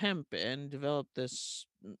hemp and develop this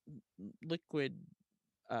liquid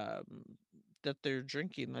um that they're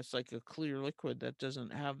drinking that's like a clear liquid that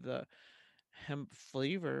doesn't have the hemp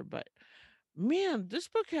flavor. But man, this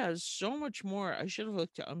book has so much more.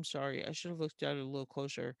 I'm sorry, I should have looked at it a little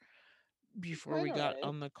closer You're before quite we all got right.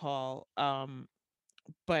 on the call.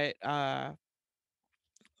 But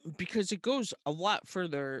because it goes a lot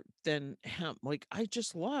further than hemp. Like, I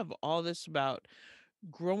just love all this about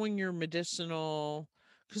growing your medicinal,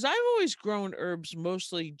 because I've always grown herbs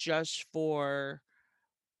mostly just for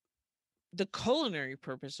the culinary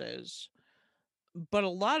purposes, but a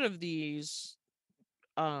lot of these,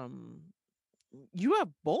 um you have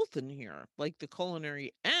both in here, like the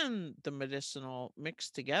culinary and the medicinal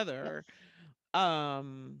mixed together. Yes.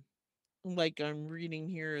 Um like I'm reading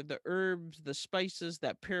here, the herbs, the spices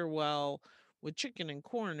that pair well with chicken and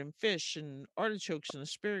corn and fish and artichokes and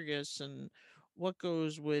asparagus, and what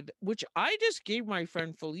goes with, which I just gave my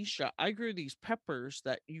friend Felicia. I grew these peppers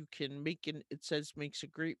that you can make, and it says makes a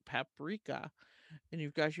great paprika. And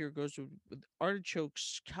you've got here goes with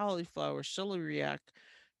artichokes, cauliflower, celeriac,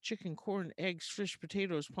 chicken, corn, eggs, fish,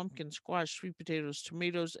 potatoes, pumpkin, squash, sweet potatoes,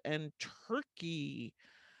 tomatoes, and turkey.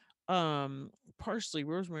 Um, Parsley,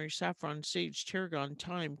 rosemary, saffron, sage, tarragon,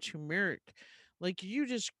 thyme, turmeric. Like, you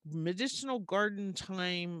just medicinal garden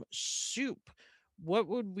thyme soup. What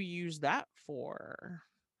would we use that for?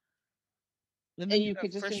 And then And you you got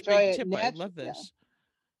could just fresh enjoy baked it tip. I love yeah. this.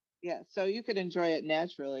 Yeah, so you could enjoy it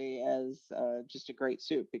naturally as just a great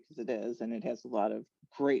soup because it is, and it has a lot of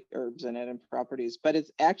great herbs in it and properties. But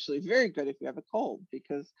it's actually very good if you have a cold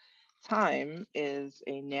because thyme is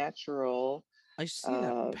a natural I see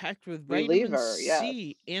that. uh, Packed with vitamin reliever.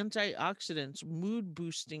 C, Yes, antioxidants, mood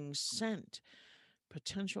boosting scent,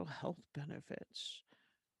 potential health benefits.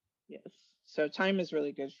 yes. So thyme is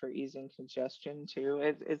really good for easing congestion too.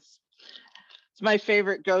 It's my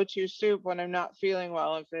favorite go-to soup when I'm not feeling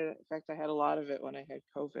well. In fact, I had a lot of it when I had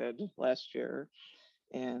COVID last year,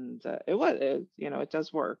 and it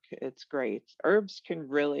does work. It's great. Herbs can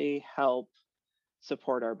really help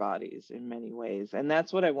support our bodies in many ways, and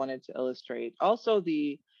that's what I wanted to illustrate. Also,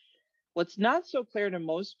 the what's not so clear to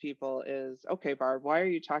most people is, okay, Barb, why are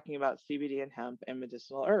you talking about CBD and hemp and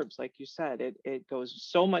medicinal herbs? Like you said, it goes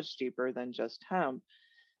so much deeper than just hemp.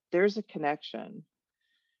 There's a connection,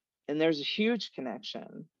 and there's a huge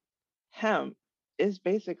connection. Hemp is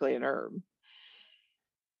basically an herb,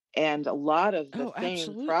 and a lot of the Oh, same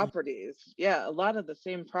absolutely. properties, yeah, a lot of the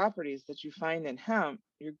same properties that you find in hemp,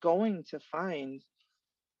 you're going to find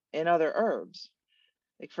in other herbs.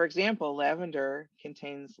 Like, for example, lavender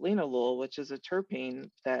contains linalool, which is a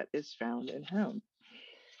terpene that is found in hemp.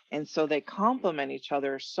 And so they complement each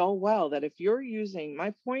other so well that if you're using,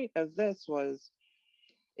 my point of this was,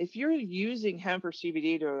 if you're using hemp or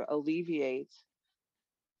CBD to alleviate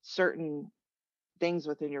certain things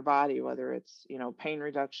within your body, whether it's, pain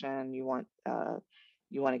reduction, you want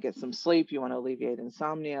to get some sleep, you want to alleviate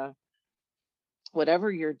insomnia,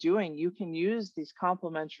 whatever you're doing, you can use these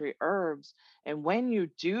complementary herbs. And when you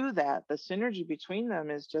do that, the synergy between them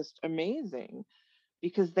is just amazing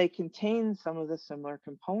because they contain some of the similar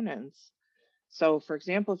components. So, for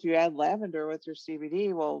example, if you add lavender with your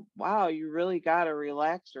CBD, well, wow, you really got a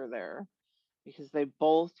relaxer there because they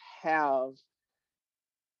both have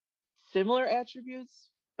similar attributes,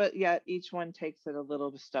 but yet each one takes it a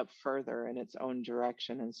little step further in its own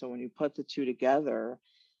direction. And so when you put the two together,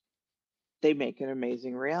 they make an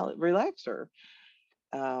amazing relaxer.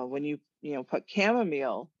 When you put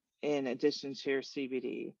chamomile in addition to your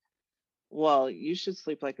CBD, well, you should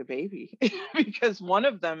sleep like a baby because one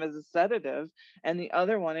of them is a sedative and the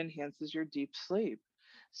other one enhances your deep sleep.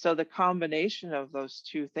 So the combination of those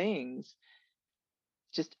two things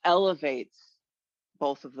just elevates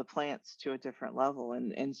both of the plants to a different level.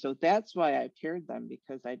 And so that's why I paired them,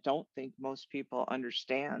 because I don't think most people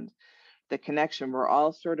understand the connection. We're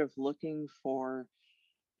all sort of looking for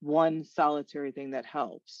one solitary thing that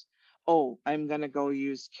helps. Oh, I'm going to go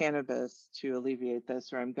use cannabis to alleviate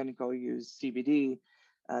this, or I'm going to go use CBD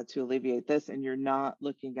to alleviate this. And you're not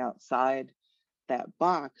looking outside that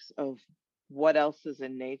box of what else is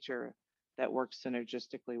in nature that works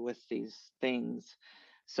synergistically with these things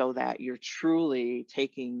so that you're truly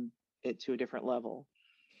taking it to a different level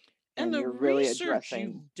And and the you're really research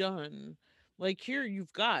addressing. you've done, like here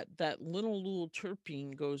you've got that little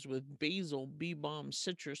terpene goes with basil, bee balm,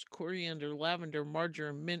 citrus, coriander, lavender,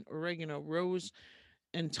 marjoram, mint, oregano, rose,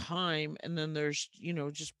 and thyme. And then there's,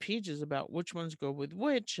 just pages about which ones go with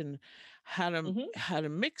which and Mhm. how to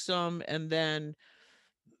mix them. And then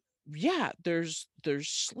yeah, there's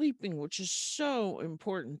sleeping, which is so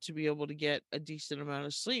important to be able to get a decent amount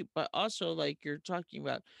of sleep. But also, like you're talking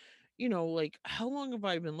about, like, how long have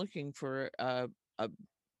I been looking for a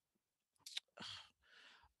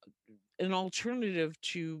an alternative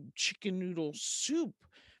to chicken noodle soup?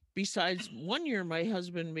 Besides, one year my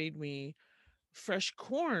husband made me fresh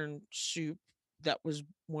corn soup. That was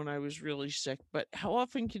when I was really sick. But how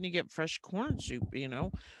often can you get fresh corn soup?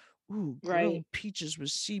 Ooh, Right. grilled peaches with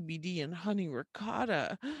CBD and honey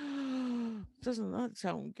ricotta. Doesn't that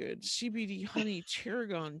sound good? CBD honey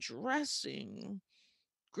tarragon dressing.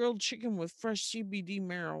 Grilled chicken with fresh CBD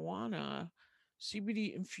marijuana.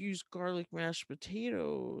 CBD infused garlic mashed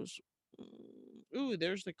potatoes. Ooh,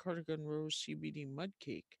 there's the Cardigan Rose CBD mud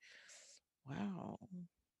cake. Wow.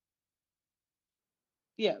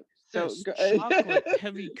 Yeah. So This chocolate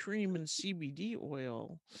heavy cream and CBD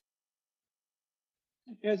oil.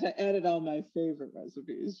 yes, I added all my favorite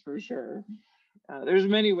recipes for sure. There's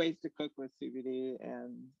many ways to cook with CBD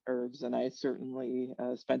and herbs, and I certainly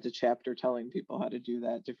spent a chapter telling people how to do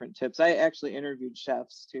that, different tips. I actually interviewed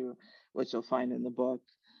chefs too, which you'll find in the book,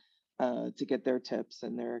 to get their tips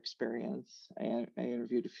and their experience. I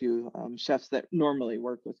interviewed a few chefs that normally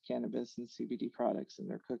work with cannabis and CBD products in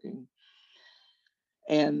their cooking.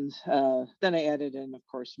 And then I added in, of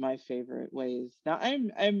course, my favorite ways. Now,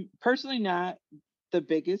 I'm personally not the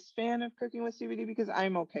biggest fan of cooking with CBD because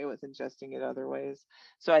I'm okay with ingesting it other ways.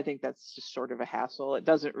 So I think that's just sort of a hassle. It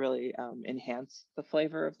doesn't really enhance the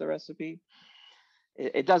flavor of the recipe.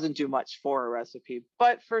 It doesn't do much for a recipe,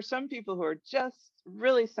 but for some people who are just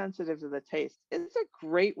really sensitive to the taste, it's a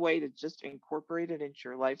great way to just incorporate it into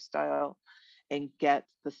your lifestyle and get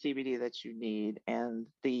the CBD that you need and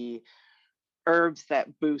the herbs that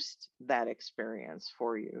boost that experience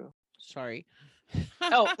for you. Sorry.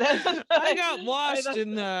 Oh, I got I lost thought,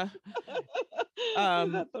 in the I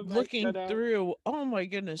thought the mic looking cut out. through. Oh my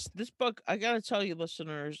goodness. This book, I got to tell you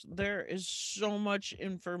listeners, there is so much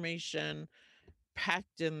information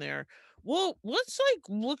packed in there. Well, let's like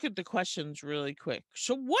look at the questions really quick.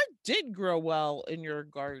 So what did grow well in your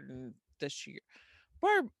garden this year?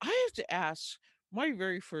 Barb, I have to ask, my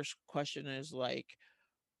very first question is like,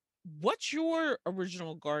 what's your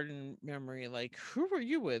original garden memory? Like, who were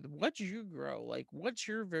you with? What did you grow? Like, what's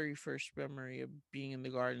your very first memory of being in the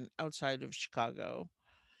garden outside of Chicago?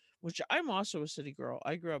 Which I'm also a city girl.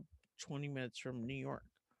 I grew up 20 minutes from New York.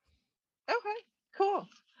 Okay, cool.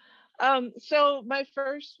 So my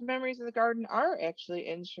first memories of the garden are actually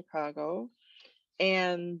in Chicago,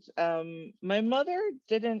 and my mother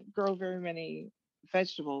didn't grow very many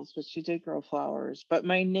vegetables, but she did grow flowers. But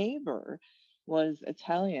my neighbor was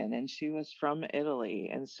Italian, and she was from Italy,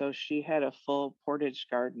 and so she had a full portage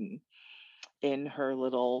garden in her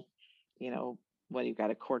little, you know, what you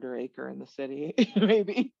got, a quarter acre in the city,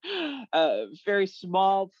 maybe, a very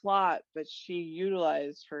small plot, but she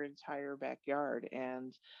utilized her entire backyard.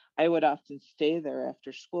 And I would often stay there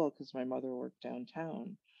after school because my mother worked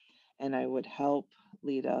downtown, and I would help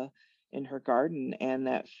Lita in her garden. And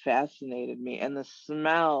that fascinated me. And the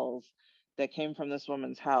smells that came from this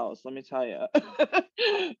woman's house, let me tell you,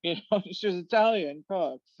 she was Italian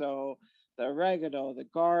cook. So the oregano, the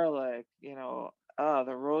garlic,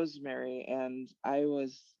 the rosemary. And I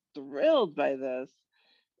was thrilled by this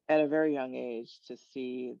at a very young age to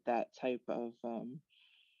see that type of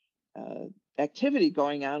uh, activity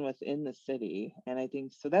going on within the city. And I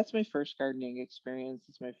think so that's my first gardening experience.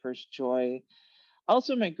 It's my first joy.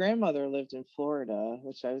 Also, my grandmother lived in Florida,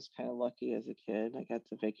 which I was kind of lucky as a kid. I got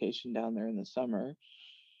to vacation down there in the summer,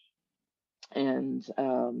 and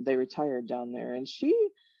they retired down there. And she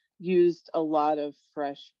used a lot of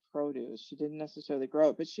fresh produce. She didn't necessarily grow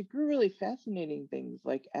it, but she grew really fascinating things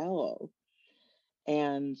like aloe.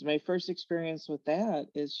 And my first experience with that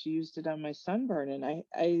is she used it on my sunburn, and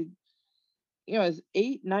I was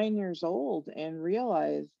 8, 9 years old and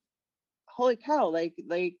realized, holy cow, like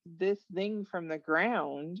this thing from the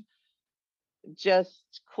ground just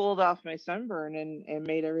cooled off my sunburn and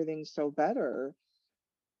made everything so better.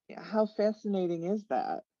 Yeah, how fascinating is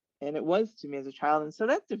that? And it was to me as a child. And so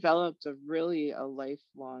that developed a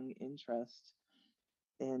lifelong interest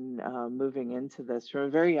in moving into this. From a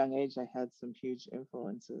very young age, I had some huge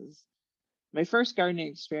influences. My first gardening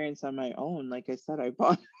experience on my own, like I said, I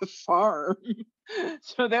bought a farm.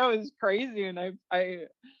 So that was crazy. And I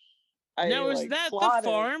Now, is like that the plotted.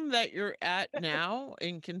 farm that you're at now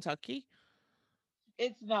in Kentucky?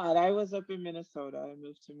 It's not. I was up in Minnesota. I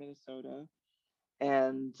moved to Minnesota,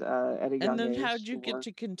 and at a And young then age how'd to you get work.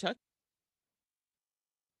 to Kentucky?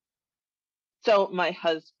 So my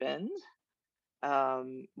husband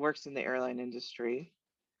works in the airline industry,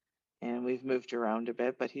 and we've moved around a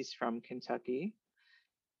bit, but he's from Kentucky,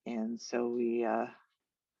 and so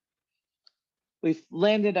we've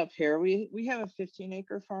landed up here. We have a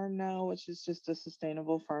 15-acre farm now, which is just a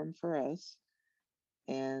sustainable farm for us,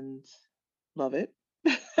 and love it.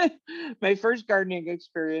 My first gardening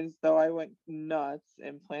experience, though, I went nuts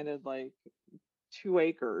and planted like 2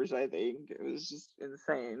 acres, I think. It was just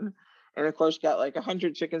insane. And of course, got like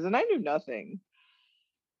 100 chickens, and I knew nothing.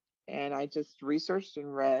 And I just researched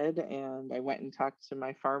and read, and I went and talked to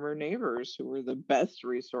my farmer neighbors who were the best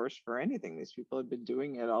resource for anything. These people had been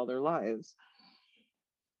doing it all their lives.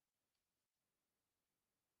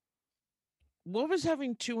 What was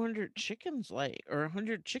having 200 chickens like, or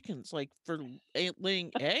 100 chickens like, for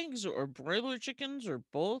laying eggs, or broiler chickens, or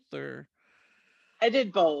both, or? I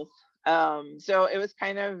did both. So it was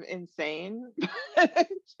kind of insane.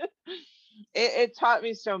 It taught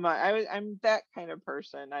me so much. I'm that kind of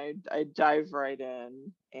person. I dive right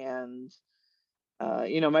in, and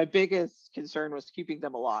my biggest concern was keeping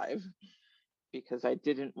them alive, because I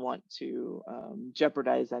didn't want to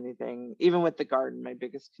jeopardize anything. Even with the garden, my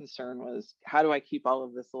biggest concern was, how do I keep all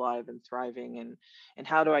of this alive and thriving, and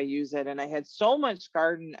how do I use it? And I had so much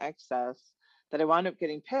garden excess that I wound up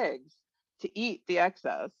getting pigs to eat the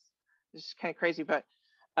excess. It's kind of crazy, but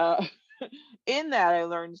uh, in that I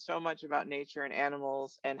learned so much about nature and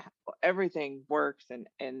animals, and how everything works,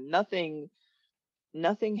 and nothing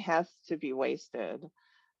has to be wasted.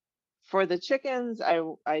 For the chickens,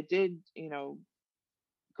 I did,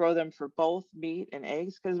 grow them for both meat and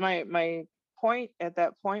eggs, because my point at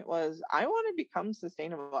that point was, I want to become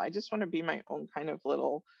sustainable. I just want to be my own kind of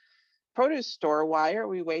little produce store. Why are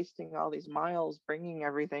we wasting all these miles bringing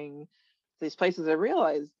everything to these places? I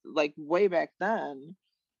realized, like, way back then,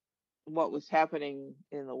 what was happening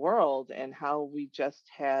in the world, and how we just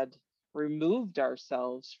had removed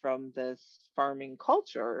ourselves from this farming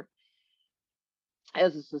culture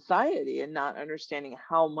as a society, and not understanding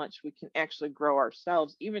how much we can actually grow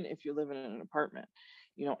ourselves. Even if you live in an apartment,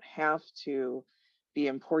 you don't have to be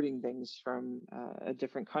importing things from a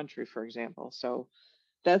different country, for example. So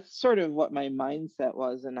that's sort of what my mindset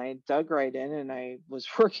was, and I dug right in, and I was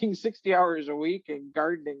working 60 hours a week and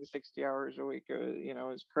gardening 60 hours a week. It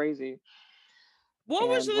was crazy. What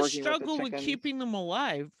was And the working with the struggle with chickens. keeping them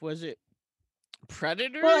alive? Was it Well, I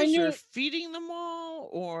predators, or knew, feeding them all,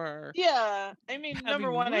 or yeah, I mean, number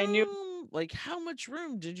having one, I knew. room? Like, how much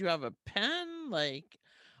room? Did you have a pen? Like,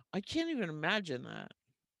 I can't even imagine that.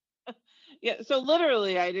 Yeah, so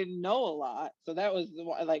literally I didn't know a lot, so that was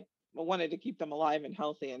like, I wanted to keep them alive and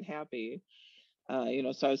healthy and happy.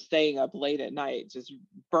 So I was staying up late at night, just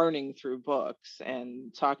burning through books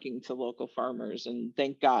and talking to local farmers. And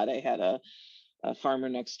thank God I had a farmer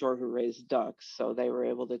next door who raised ducks, so they were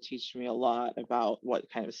able to teach me a lot about what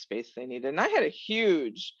kind of space they needed. And I had a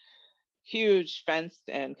huge fenced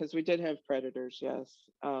in, because we did have predators, yes.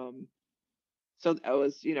 So that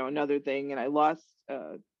was, another thing. And I lost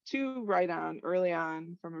two right on early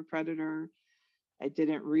on from a predator. I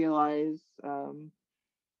didn't realize,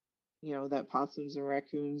 that possums and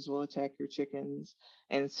raccoons will attack your chickens.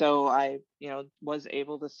 And so I, was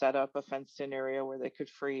able to set up a fenced in area where they could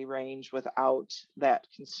free range without that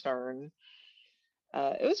concern.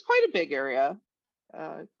 It was quite a big area,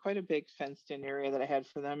 quite a big fenced in area that I had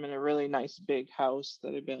for them, and a really nice big house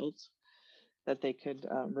that I built that they could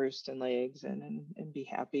roost and lay eggs in, and be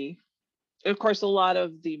happy. Of course, a lot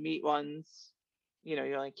of the meat ones, you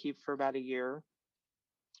only keep for about a year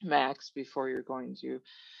max before you're going to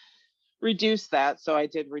reduce that. So I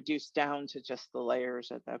did reduce down to just the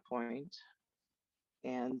layers at that point.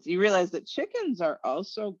 And you realize that chickens are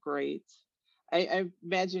also great. I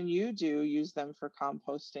imagine you do use them for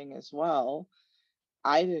composting as well.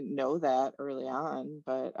 I didn't know that early on,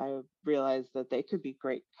 but I realized that they could be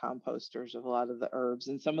great composters of a lot of the herbs,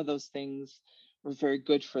 and some of those things were very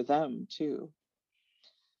good for them too.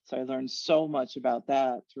 So I learned so much about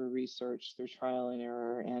that through research, through trial and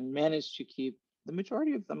error, and managed to keep the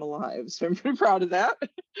majority of them alive. So I'm pretty proud of that.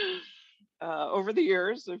 Over the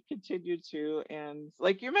years, I've continued to, and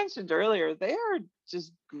like you mentioned earlier, they are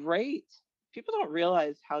just great. People don't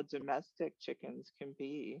realize how domestic chickens can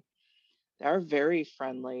be. They are very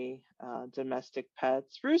friendly domestic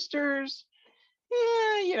pets. Roosters,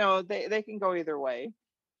 yeah, they can go either way.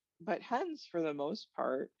 But hens, for the most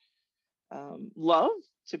part, love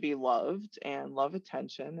to be loved, and love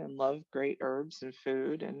attention, and love great herbs and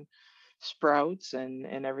food and sprouts,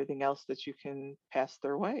 and everything else that you can pass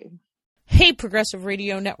their way. Hey, Progressive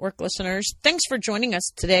Radio Network listeners. Thanks for joining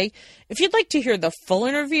us today. If you'd like to hear the full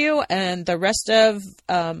interview and the rest of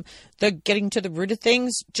the Getting to the Root of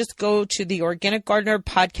Things, just go to the Organic Gardener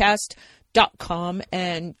podcast.com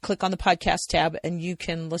and click on the podcast tab, and you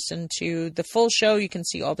can listen to the full show. You can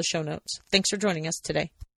see all the show notes. Thanks for joining us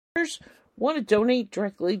today. Want to donate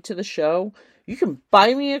directly to the show? You can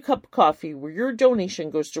buy me a cup of coffee, where your donation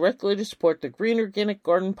goes directly to support the Green Organic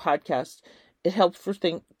Garden podcast. It helps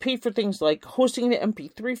pay for things like hosting the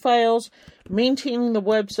MP3 files, maintaining the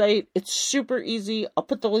website. It's super easy. I'll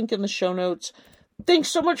put the link in the show notes. Thanks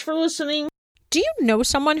so much for listening. Do you know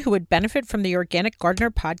someone who would benefit from the Organic Gardener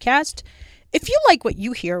podcast? If you like what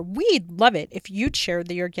you hear, we'd love it if you'd share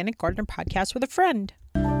the Organic Gardener podcast with a friend.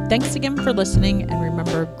 Thanks again for listening, and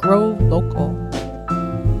remember, grow local.